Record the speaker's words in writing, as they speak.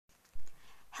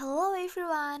Hello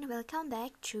everyone, welcome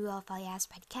back to Ophalia's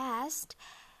podcast.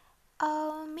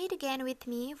 Meet again with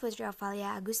me, Fuzra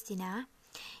Ophalia Agustina.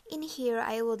 In here,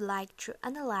 I would like to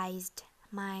analyze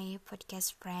my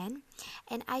podcast friend,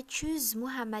 and I choose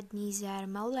Muhammad Nizar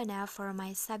Maulana for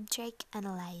my subject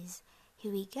analyze.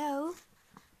 Here we go.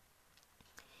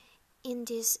 In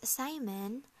this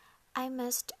assignment, I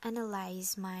must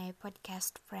analyze my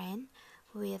podcast friend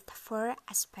with 4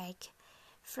 aspects.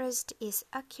 First is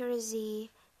accuracy,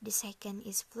 the second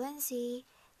is fluency,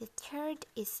 the third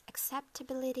is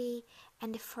acceptability,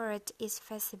 and the fourth is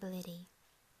feasibility.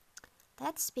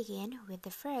 Let's begin with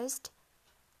the first.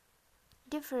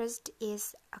 The first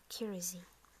is accuracy.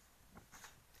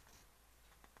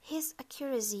 His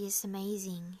accuracy is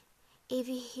amazing. If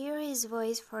you hear his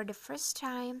voice for the first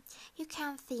time, you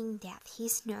can think that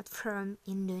he's not from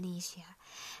Indonesia,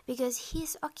 because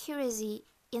his accuracy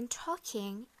in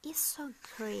talking is so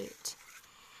great.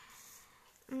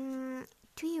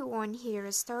 Do you want to hear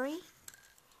a story?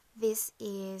 This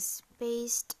is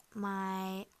based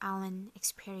my own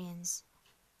experience.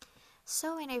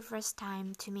 So when I first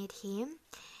time to meet him,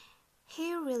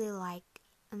 he really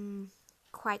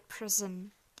quiet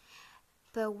person.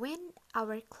 But when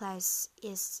our class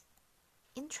is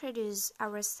introduce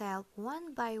ourselves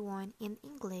one by one in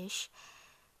English,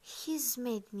 he's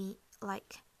made me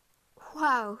like,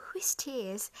 wow, who is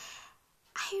this?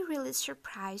 I really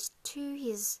surprised to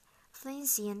his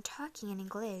fluency in talking in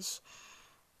English.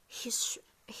 He's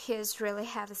really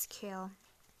have a skill.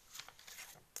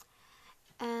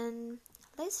 And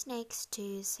let's next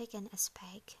to second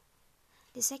aspect.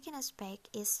 The second aspect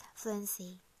is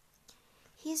fluency.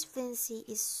 His fluency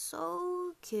is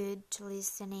so good to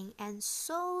listening and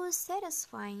so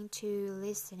satisfying to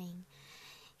listening.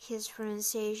 His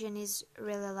pronunciation is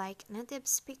really like native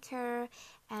speaker,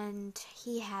 and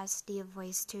he has the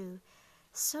voice too.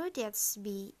 So that's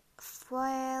the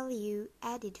value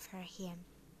added for him.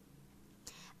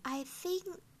 I think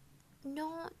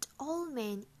not all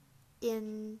men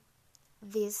in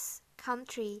this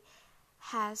country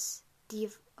has the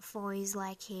voice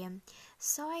like him.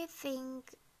 So I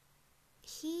think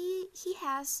he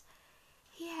has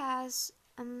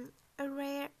a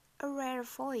rare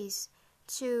voice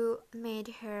to make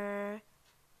her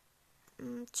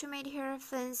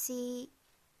fluency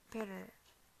better.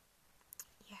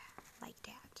 Yeah, like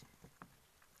that.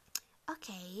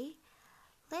 Okay,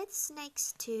 let's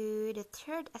next to the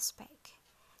third aspect.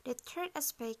 The third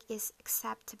aspect is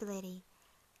acceptability.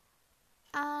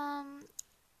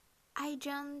 I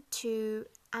don't to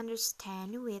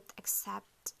understand what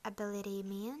acceptability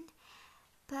mean,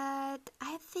 but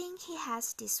I think he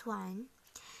has this one,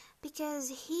 because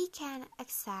he can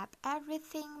accept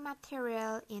everything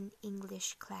material in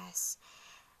English class.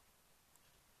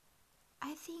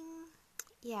 I think,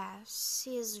 yeah,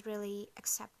 she is really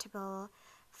acceptable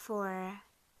for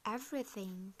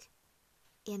everything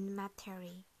in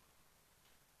material.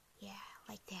 Yeah,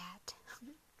 like that.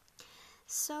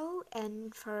 So,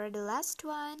 and for the last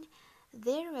one,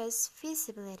 there was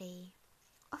feasibility.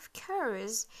 Of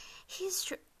course,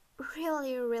 he's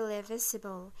really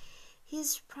visible.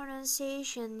 His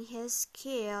pronunciation, his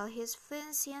skill, his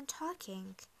fluency in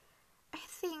talking, I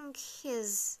think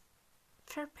he's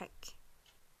perfect.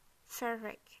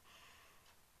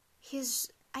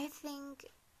 I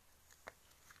think,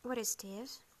 what is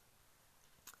this?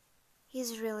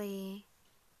 He's really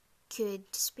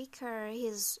good speaker.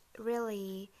 He's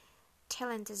really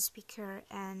talented speaker,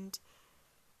 and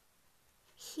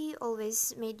he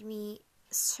always made me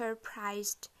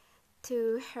surprised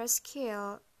to her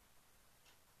skill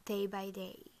day by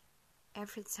day,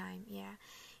 every time. Yeah,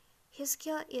 his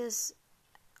skill is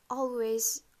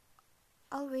always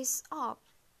up,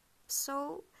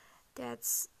 so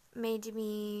that's made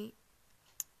me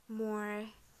more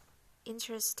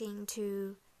interesting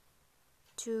to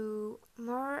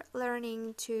more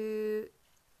learning to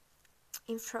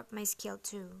improve my skill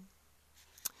too.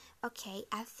 Okay,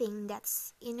 I think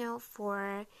that's enough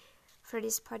for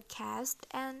this podcast,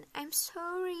 and I'm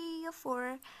sorry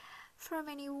for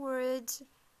many words,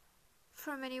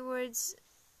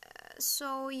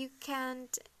 so you can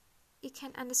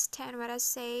understand what I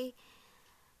say,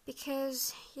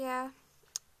 because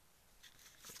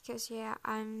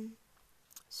I'm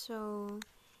so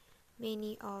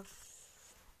many of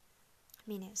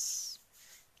minutes,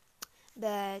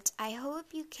 but I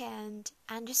hope you can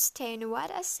understand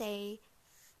what I say.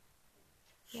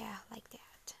 Yeah, like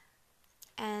that.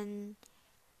 And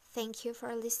thank you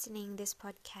for listening this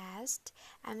podcast.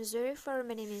 I'm sorry for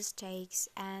many mistakes,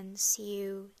 and see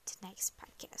you the next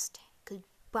podcast.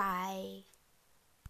 Goodbye.